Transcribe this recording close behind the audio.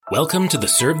Welcome to the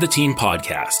Serve the Team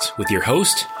podcast with your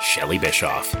host, Shelley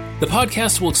Bischoff. The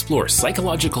podcast will explore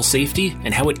psychological safety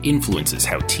and how it influences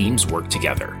how teams work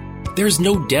together. There is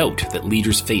no doubt that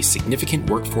leaders face significant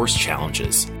workforce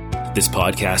challenges. This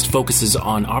podcast focuses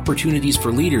on opportunities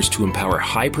for leaders to empower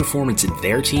high performance in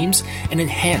their teams and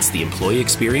enhance the employee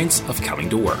experience of coming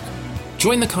to work.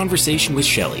 Join the conversation with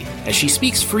Shelley as she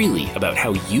speaks freely about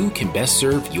how you can best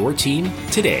serve your team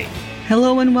today.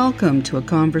 Hello and welcome to a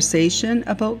conversation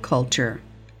about culture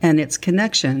and its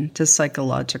connection to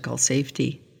psychological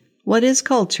safety. What is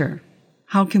culture?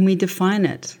 How can we define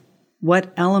it?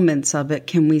 What elements of it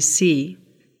can we see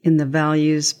in the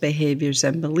values, behaviors,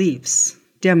 and beliefs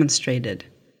demonstrated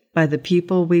by the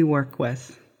people we work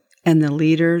with and the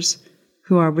leaders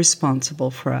who are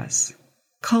responsible for us?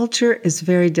 Culture is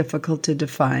very difficult to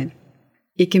define.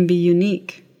 It can be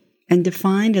unique and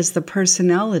defined as the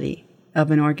personality of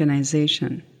an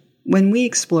organization. When we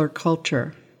explore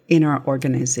culture in our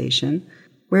organization,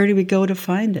 where do we go to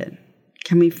find it?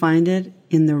 Can we find it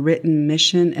in the written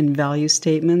mission and value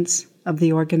statements of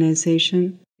the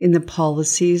organization, in the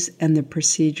policies and the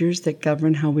procedures that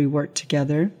govern how we work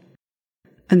together?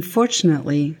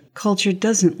 Unfortunately, culture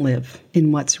doesn't live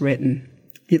in what's written.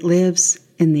 It lives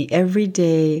in the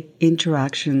everyday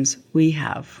interactions we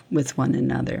have with one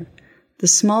another, the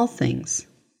small things,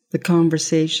 the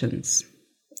conversations,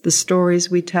 the stories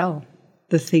we tell,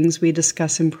 the things we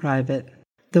discuss in private,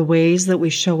 the ways that we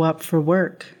show up for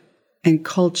work. And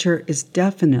culture is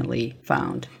definitely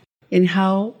found in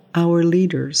how our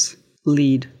leaders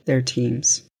lead their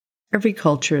teams. Every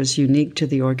culture is unique to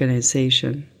the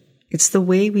organization. It's the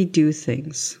way we do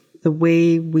things, the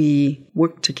way we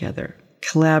work together,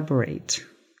 collaborate.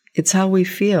 It's how we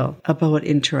feel about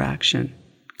interaction.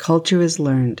 Culture is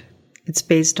learned. It's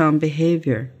based on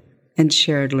behavior and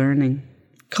shared learning.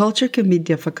 Culture can be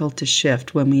difficult to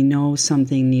shift when we know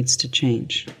something needs to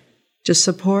change. To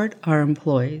support our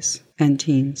employees and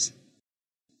teams.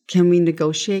 Can we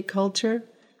negotiate culture?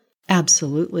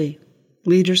 Absolutely.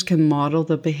 Leaders can model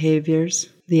the behaviors,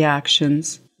 the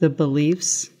actions, the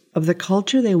beliefs of the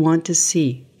culture they want to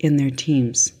see in their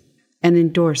teams and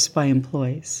endorsed by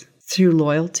employees through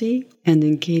loyalty and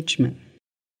engagement.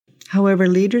 However,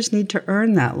 leaders need to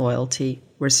earn that loyalty,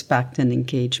 respect, and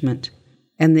engagement.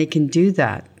 And they can do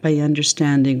that by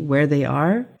understanding where they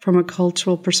are from a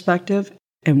cultural perspective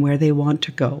and where they want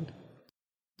to go.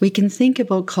 We can think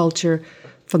about culture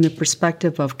from the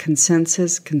perspective of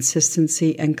consensus,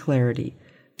 consistency, and clarity.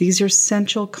 These are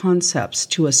central concepts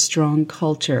to a strong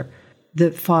culture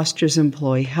that fosters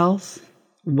employee health,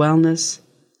 wellness,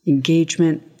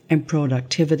 engagement, and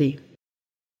productivity.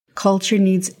 Culture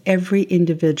needs every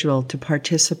individual to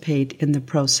participate in the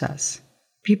process.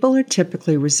 People are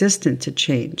typically resistant to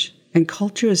change, and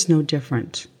culture is no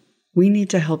different. We need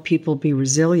to help people be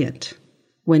resilient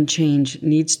when change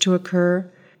needs to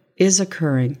occur, is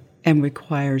occurring, and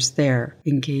requires their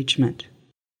engagement.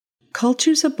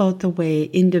 Culture is about the way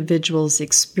individuals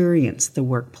experience the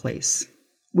workplace.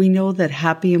 We know that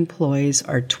happy employees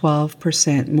are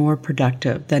 12% more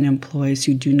productive than employees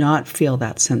who do not feel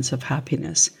that sense of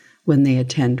happiness when they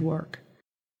attend work.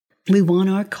 We want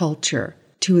our culture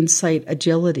to incite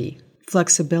agility,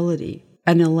 flexibility,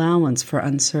 and allowance for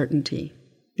uncertainty,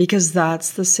 because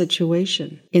that's the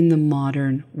situation in the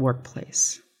modern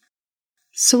workplace.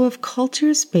 So if culture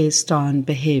is based on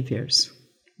behaviors,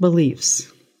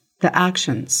 beliefs, the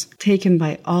actions taken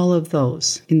by all of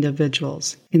those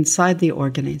individuals inside the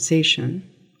organization,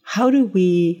 how do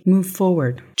we move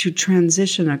forward to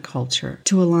transition a culture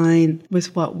to align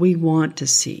with what we want to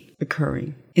see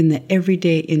occurring in the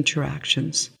everyday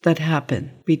interactions that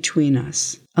happen between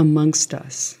us, amongst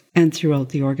us, and throughout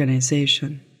the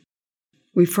organization?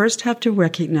 We first have to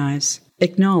recognize,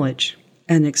 acknowledge,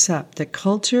 and accept that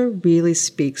culture really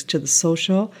speaks to the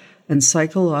social and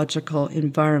psychological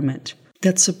environment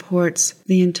that supports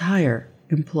the entire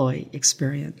employee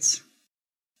experience,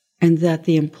 and that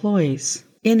the employees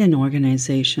in an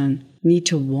organization need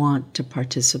to want to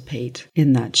participate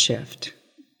in that shift,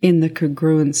 in the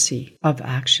congruency of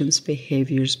actions,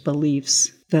 behaviors,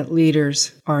 beliefs that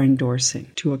leaders are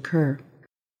endorsing to occur.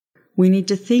 We need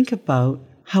to think about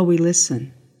how we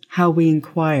listen, how we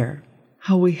inquire,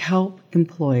 how we help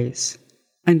employees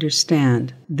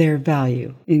understand their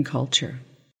value in culture.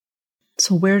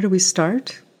 So where do we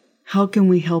start? How can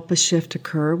we help a shift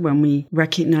occur when we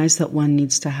recognize that one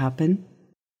needs to happen?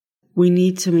 We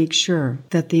need to make sure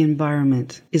that the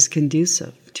environment is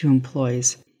conducive to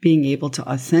employees being able to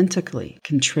authentically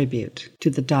contribute to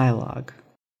the dialogue,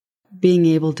 being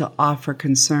able to offer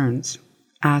concerns,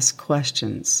 ask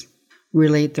questions,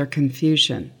 relate their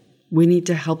confusion. We need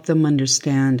to help them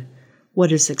understand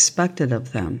what is expected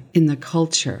of them in the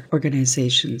culture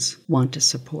organizations want to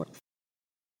support.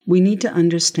 We need to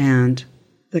understand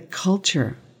the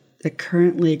culture that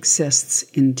currently exists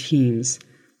in teams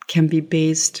can be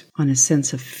based on a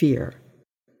sense of fear,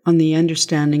 on the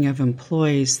understanding of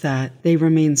employees that they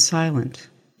remain silent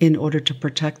in order to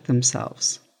protect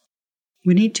themselves.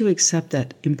 We need to accept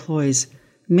that employees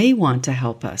may want to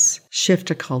help us shift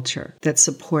a culture that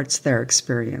supports their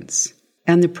experience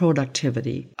and the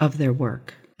productivity of their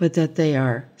work, but that they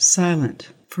are silent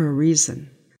for a reason.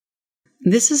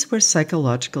 This is where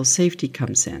psychological safety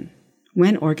comes in.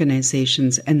 When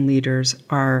organizations and leaders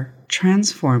are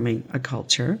transforming a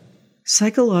culture,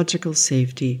 psychological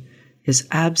safety is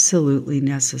absolutely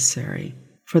necessary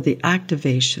for the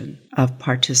activation of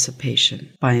participation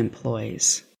by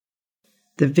employees.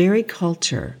 The very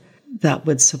culture that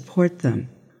would support them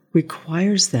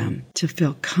requires them to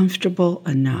feel comfortable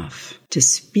enough to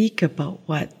speak about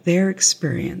what their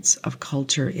experience of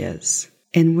culture is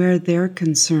and where their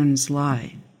concerns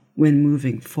lie when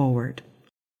moving forward.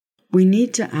 We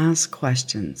need to ask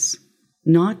questions,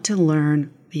 not to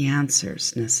learn the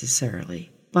answers necessarily,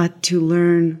 but to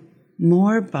learn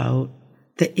more about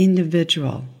the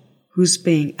individual who's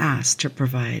being asked to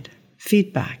provide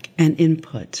feedback and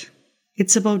input.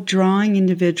 It's about drawing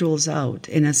individuals out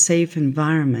in a safe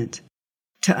environment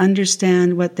to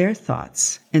understand what their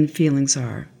thoughts and feelings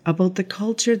are about the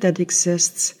culture that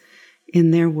exists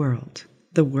in their world,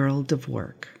 the world of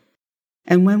work.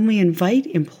 And when we invite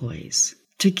employees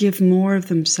to give more of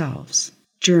themselves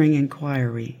during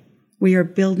inquiry, we are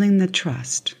building the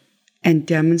trust and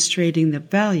demonstrating the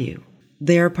value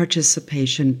their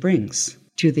participation brings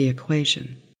to the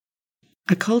equation.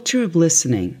 A culture of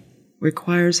listening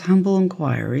requires humble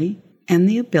inquiry and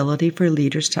the ability for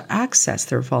leaders to access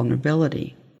their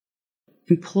vulnerability.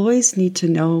 Employees need to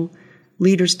know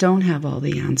leaders don't have all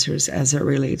the answers as it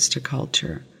relates to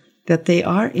culture, that they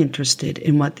are interested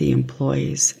in what the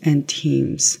employees and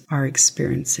teams are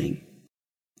experiencing.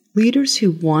 Leaders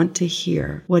who want to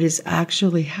hear what is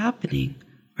actually happening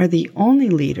are the only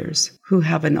leaders who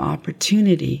have an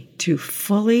opportunity to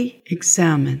fully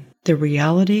examine the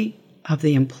reality of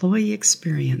the employee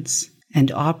experience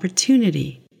and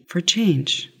opportunity for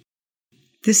change.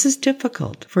 This is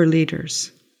difficult for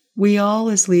leaders. We all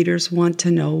as leaders want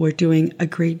to know we're doing a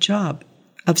great job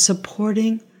of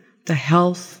supporting the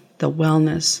health, the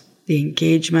wellness, the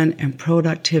engagement, and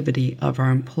productivity of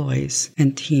our employees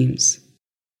and teams.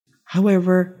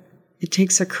 However, it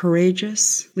takes a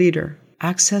courageous leader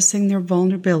accessing their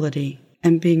vulnerability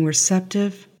and being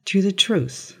receptive to the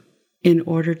truth in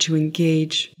order to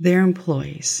engage their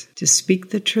employees to speak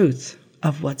the truth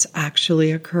of what's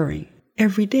actually occurring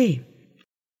every day.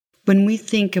 When we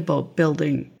think about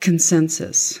building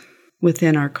consensus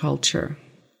within our culture,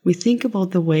 we think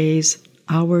about the ways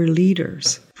our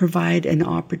leaders provide an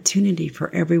opportunity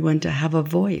for everyone to have a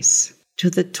voice, to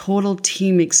the total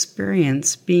team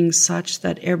experience being such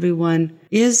that everyone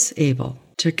is able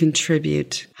to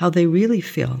contribute how they really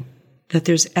feel, that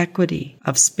there's equity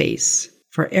of space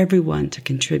for everyone to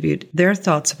contribute their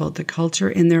thoughts about the culture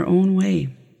in their own way.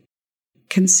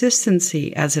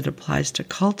 Consistency as it applies to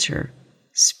culture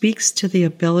speaks to the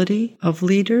ability of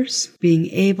leaders being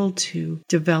able to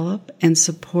develop and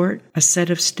support a set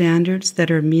of standards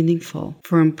that are meaningful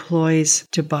for employees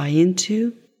to buy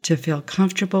into, to feel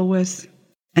comfortable with,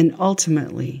 and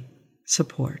ultimately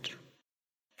support.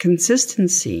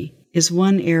 Consistency is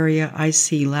one area I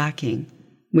see lacking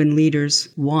when leaders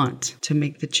want to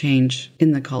make the change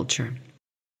in the culture.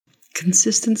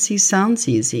 Consistency sounds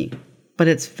easy, but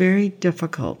it's very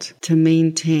difficult to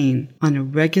maintain on a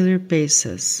regular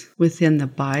basis within the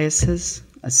biases,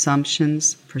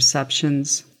 assumptions,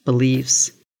 perceptions,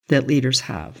 beliefs that leaders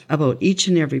have about each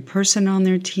and every person on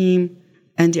their team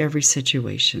and every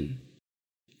situation.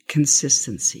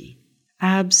 Consistency,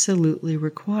 absolutely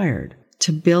required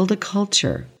to build a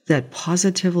culture that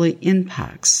positively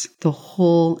impacts the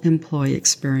whole employee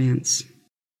experience.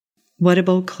 What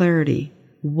about clarity?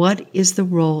 What is the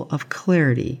role of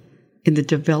clarity in the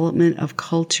development of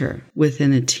culture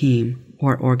within a team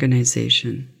or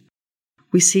organization?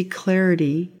 We see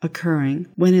clarity occurring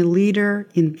when a leader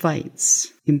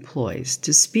invites employees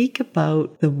to speak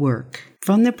about the work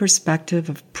from the perspective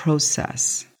of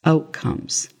process,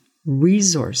 outcomes,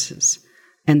 resources,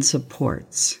 and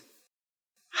supports.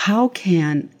 How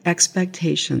can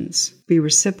expectations be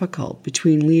reciprocal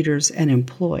between leaders and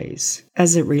employees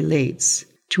as it relates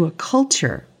to a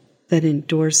culture that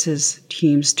endorses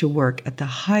teams to work at the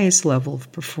highest level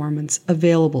of performance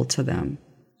available to them?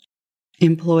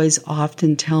 Employees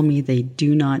often tell me they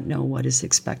do not know what is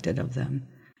expected of them,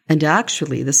 And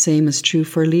actually, the same is true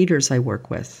for leaders I work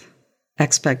with.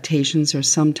 Expectations are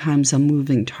sometimes a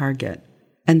moving target,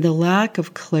 and the lack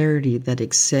of clarity that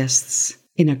exists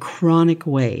in a chronic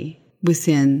way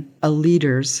within a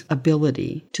leader's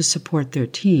ability to support their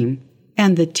team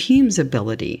and the team's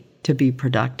ability to be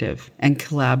productive and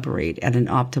collaborate at an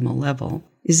optimal level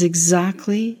is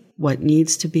exactly what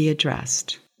needs to be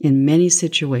addressed in many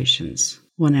situations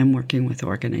when I'm working with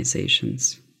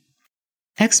organizations.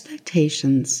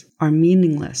 Expectations are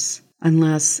meaningless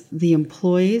unless the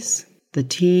employees, the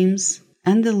teams,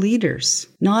 and the leaders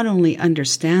not only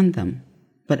understand them,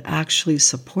 but actually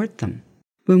support them.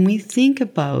 When we think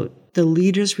about the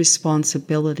leader's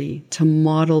responsibility to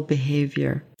model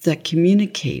behavior that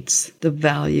communicates the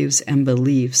values and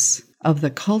beliefs of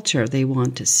the culture they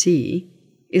want to see,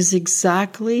 is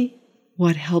exactly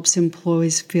what helps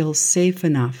employees feel safe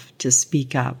enough to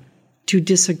speak up, to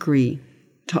disagree,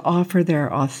 to offer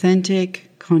their authentic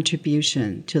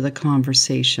contribution to the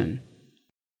conversation.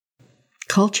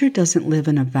 Culture doesn't live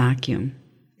in a vacuum.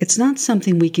 It's not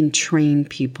something we can train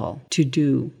people to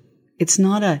do. It's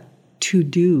not a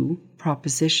to-do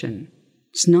proposition.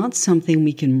 It's not something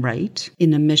we can write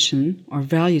in a mission or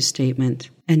value statement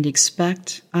and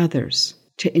expect others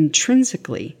to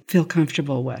intrinsically feel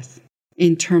comfortable with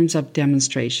in terms of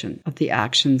demonstration of the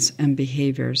actions and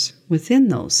behaviors within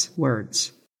those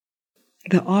words.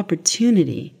 The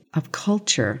opportunity of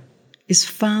culture is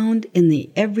found in the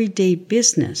everyday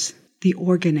business the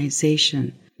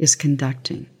organization is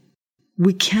conducting.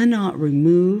 We cannot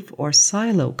remove or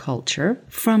silo culture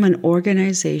from an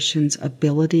organization's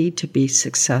ability to be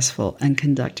successful and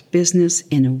conduct business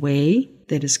in a way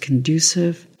that is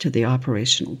conducive to the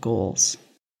operational goals.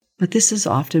 But this is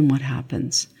often what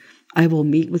happens. I will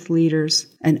meet with leaders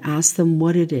and ask them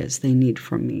what it is they need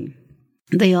from me.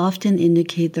 They often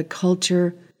indicate the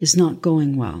culture is not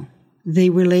going well. They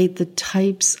relate the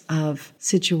types of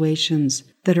situations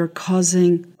that are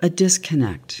causing a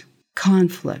disconnect,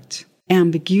 conflict,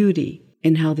 ambiguity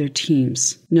in how their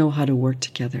teams know how to work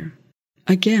together.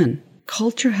 Again,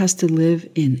 culture has to live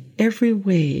in every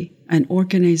way an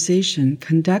organization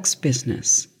conducts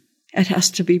business. It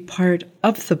has to be part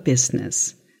of the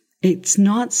business. It's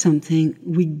not something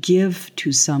we give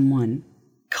to someone.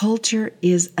 Culture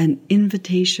is an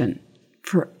invitation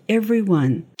for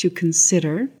everyone to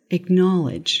consider,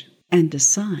 acknowledge, and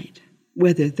decide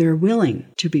whether they're willing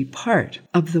to be part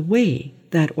of the way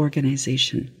that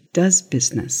organization does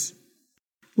business.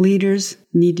 Leaders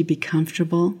need to be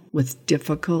comfortable with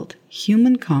difficult,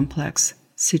 human complex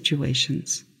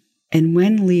situations. And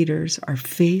when leaders are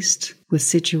faced with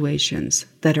situations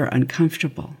that are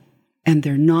uncomfortable and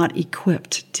they're not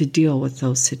equipped to deal with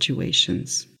those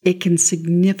situations, it can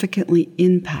significantly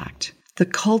impact the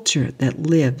culture that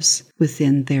lives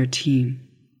within their team,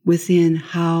 within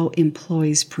how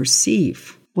employees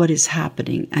perceive what is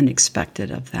happening and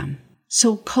expected of them.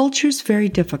 So culture is very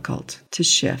difficult to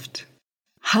shift.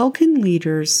 How can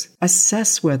leaders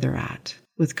assess where they're at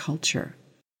with culture?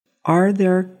 Are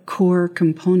there core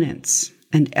components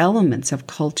and elements of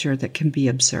culture that can be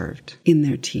observed in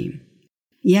their team?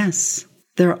 Yes,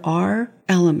 there are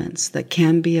elements that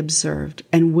can be observed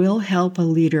and will help a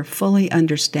leader fully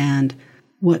understand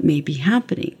what may be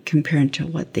happening compared to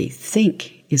what they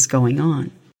think is going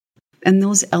on. And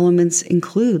those elements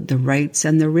include the rites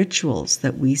and the rituals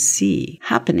that we see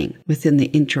happening within the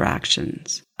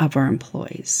interactions of our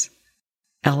employees.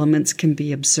 Elements can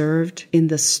be observed in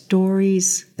the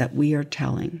stories that we are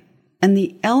telling. And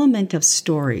the element of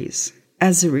stories,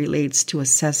 as it relates to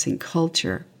assessing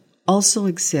culture, also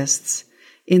exists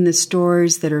in the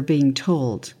stories that are being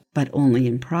told, but only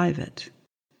in private.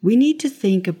 We need to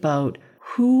think about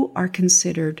who are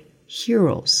considered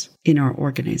heroes in our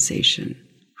organization.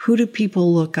 Who do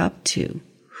people look up to?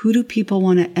 Who do people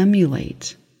want to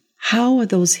emulate? How are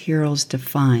those heroes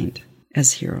defined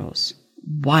as heroes?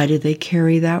 Why do they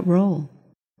carry that role?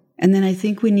 And then I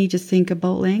think we need to think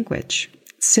about language,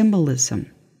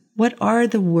 symbolism. What are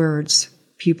the words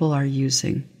people are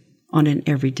using on an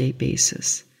everyday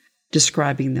basis,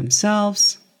 describing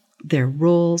themselves, their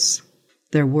roles,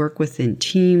 their work within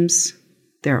teams,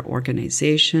 their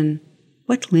organization?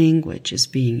 What language is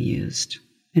being used?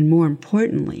 And more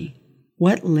importantly,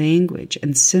 what language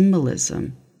and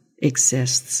symbolism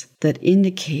exists that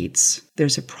indicates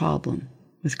there's a problem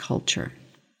with culture?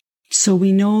 So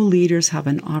we know leaders have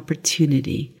an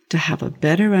opportunity to have a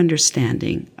better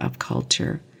understanding of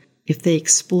culture if they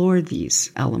explore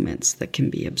these elements that can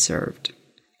be observed.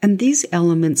 And these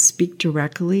elements speak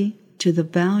directly to the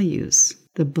values,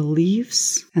 the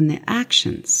beliefs, and the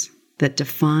actions that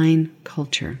define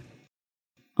culture.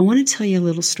 I want to tell you a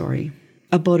little story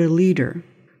about a leader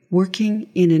working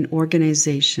in an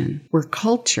organization where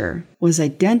culture was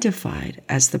identified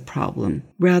as the problem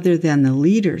rather than the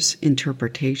leader's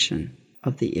interpretation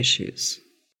of the issues.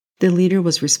 The leader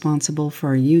was responsible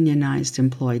for a unionized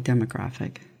employee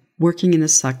demographic, working in a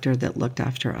sector that looked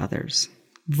after others,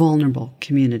 vulnerable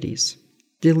communities.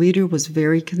 The leader was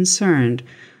very concerned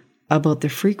about the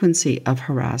frequency of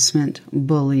harassment,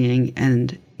 bullying,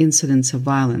 and incidents of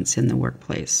violence in the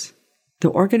workplace. The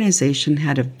organization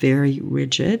had a very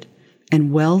rigid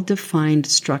and well-defined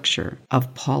structure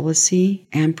of policy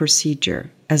and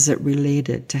procedure as it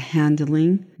related to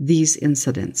handling these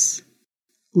incidents.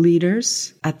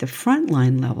 Leaders at the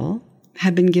frontline level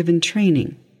had been given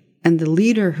training, and the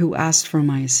leader who asked for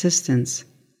my assistance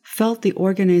felt the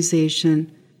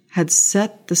organization had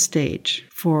set the stage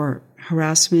for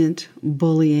harassment,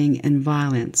 bullying, and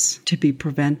violence to be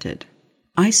prevented.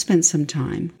 I spent some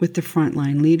time with the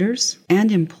frontline leaders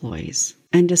and employees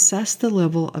and assessed the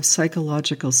level of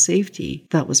psychological safety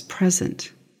that was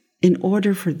present in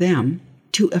order for them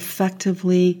to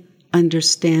effectively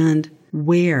understand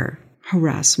where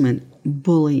harassment,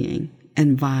 bullying,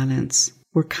 and violence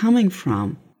were coming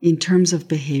from in terms of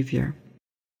behavior.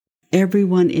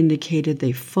 Everyone indicated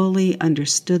they fully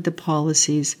understood the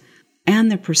policies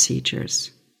and the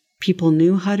procedures. People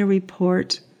knew how to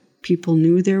report. People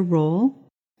knew their role,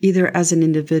 either as an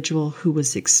individual who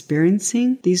was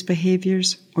experiencing these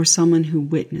behaviors or someone who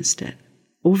witnessed it.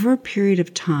 Over a period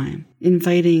of time,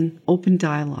 inviting open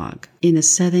dialogue in a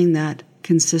setting that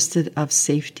consisted of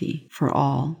safety for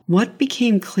all, what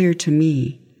became clear to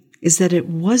me is that it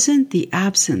wasn't the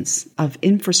absence of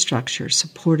infrastructure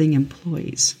supporting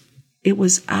employees. It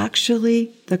was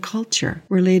actually the culture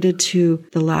related to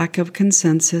the lack of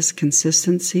consensus,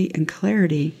 consistency, and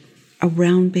clarity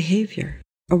around behavior,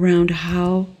 around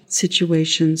how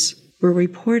situations were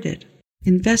reported,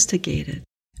 investigated,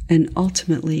 and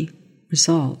ultimately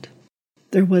resolved.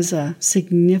 There was a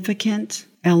significant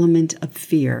element of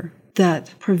fear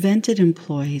that prevented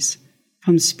employees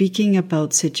from speaking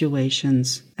about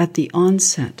situations at the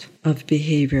onset of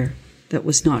behavior that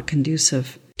was not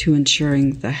conducive to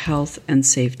ensuring the health and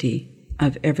safety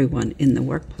of everyone in the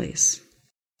workplace.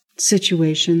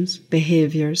 Situations,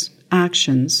 behaviors,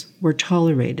 actions were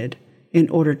tolerated in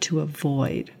order to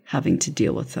avoid having to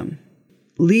deal with them.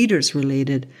 Leaders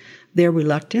related their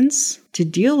reluctance to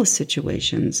deal with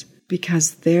situations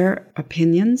because their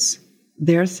opinions,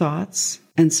 their thoughts,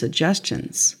 and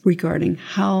suggestions regarding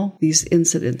how these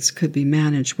incidents could be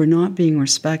managed were not being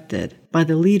respected by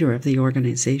the leader of the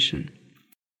organization.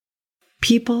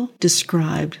 People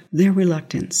described their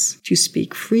reluctance to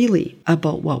speak freely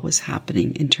about what was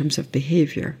happening in terms of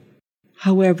behavior.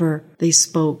 However, they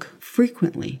spoke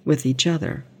frequently with each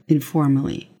other,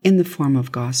 informally, in the form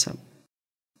of gossip.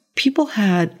 People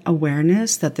had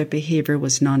awareness that their behavior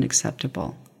was not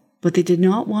acceptable, but they did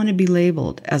not want to be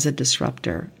labeled as a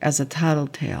disruptor, as a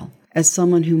tattletale, as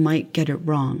someone who might get it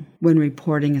wrong when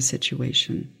reporting a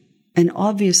situation. And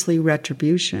obviously,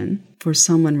 retribution for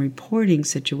someone reporting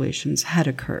situations had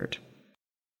occurred.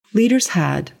 Leaders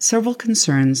had several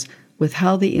concerns with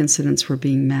how the incidents were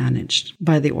being managed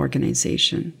by the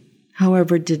organization,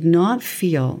 however, did not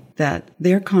feel that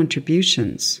their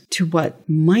contributions to what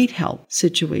might help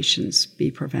situations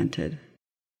be prevented.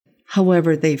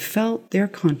 However, they felt their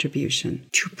contribution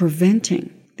to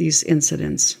preventing these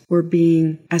incidents were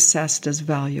being assessed as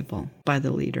valuable by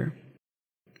the leader.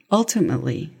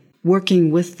 Ultimately, working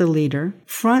with the leader,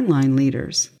 frontline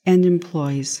leaders, and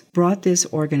employees brought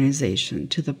this organization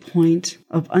to the point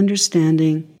of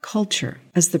understanding culture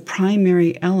as the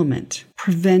primary element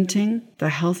preventing the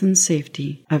health and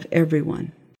safety of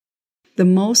everyone. The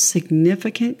most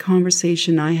significant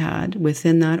conversation I had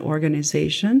within that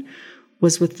organization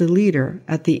was with the leader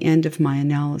at the end of my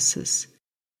analysis.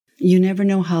 You never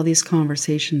know how these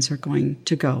conversations are going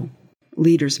to go.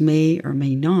 Leaders may or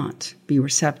may not be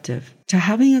receptive to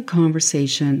having a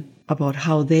conversation about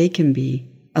how they can be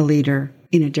a leader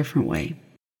in a different way.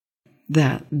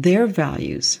 That their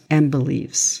values and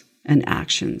beliefs and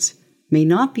actions may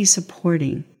not be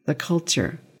supporting the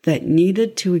culture that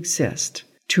needed to exist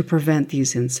to prevent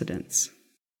these incidents.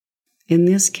 In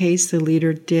this case, the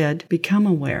leader did become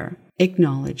aware,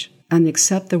 acknowledge, and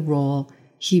accept the role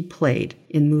he played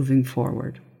in moving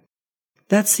forward.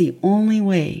 That's the only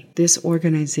way this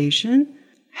organization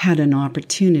had an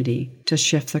opportunity to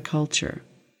shift the culture,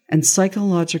 and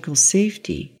psychological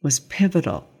safety was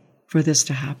pivotal for this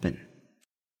to happen.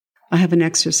 I have an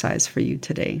exercise for you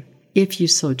today, if you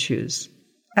so choose.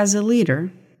 As a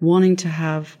leader, wanting to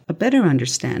have a better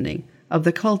understanding of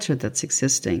the culture that's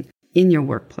existing in your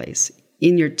workplace,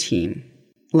 in your team,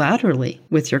 laterally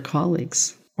with your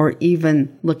colleagues, or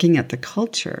even looking at the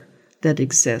culture that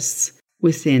exists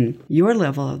within your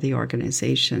level of the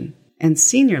organization and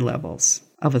senior levels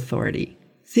of authority.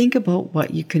 Think about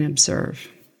what you can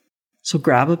observe. So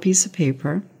grab a piece of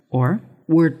paper or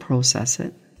word process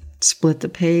it. Split the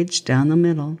page down the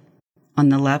middle. On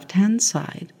the left-hand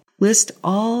side, list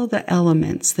all the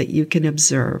elements that you can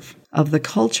observe of the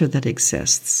culture that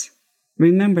exists.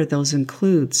 Remember, those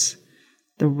includes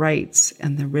the rites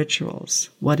and the rituals,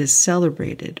 what is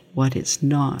celebrated, what is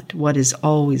not, what is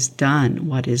always done,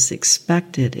 what is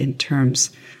expected in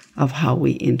terms of how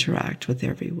we interact with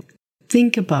everyone.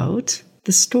 Think about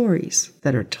the stories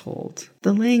that are told,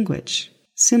 the language,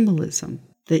 symbolism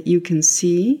that you can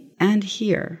see and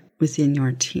hear within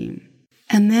your team.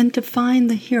 And then define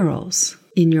the heroes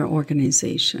in your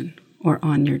organization or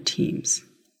on your teams.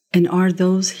 And are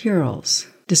those heroes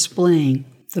displaying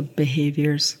the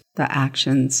behaviors, the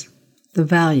actions, the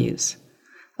values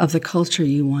of the culture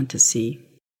you want to see?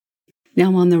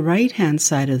 Now, on the right-hand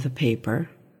side of the paper,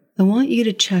 I want you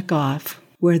to check off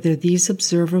whether these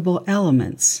observable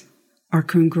elements are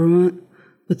congruent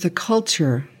with the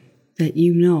culture that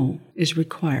you know is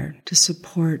required to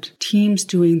support teams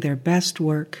doing their best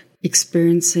work,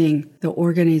 experiencing the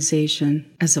organization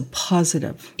as a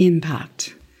positive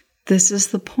impact. This is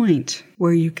the point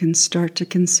where you can start to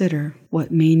consider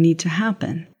what may need to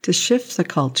happen to shift the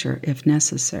culture if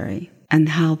necessary, and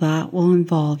how that will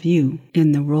involve you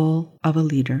in the role of a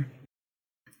leader.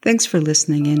 Thanks for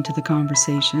listening in to the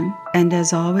conversation, and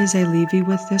as always, I leave you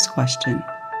with this question: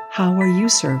 how are you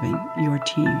serving your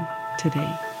team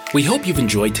today? We hope you've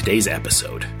enjoyed today's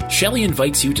episode. Shelley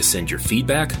invites you to send your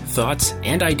feedback, thoughts,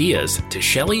 and ideas to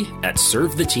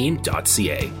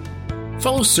shelley@servetheteam.ca.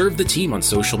 Follow Serve the Team on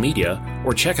social media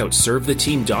or check out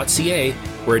servetheteam.ca,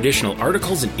 where additional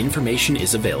articles and information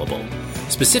is available.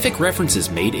 Specific references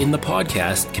made in the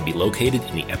podcast can be located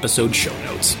in the episode show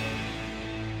notes.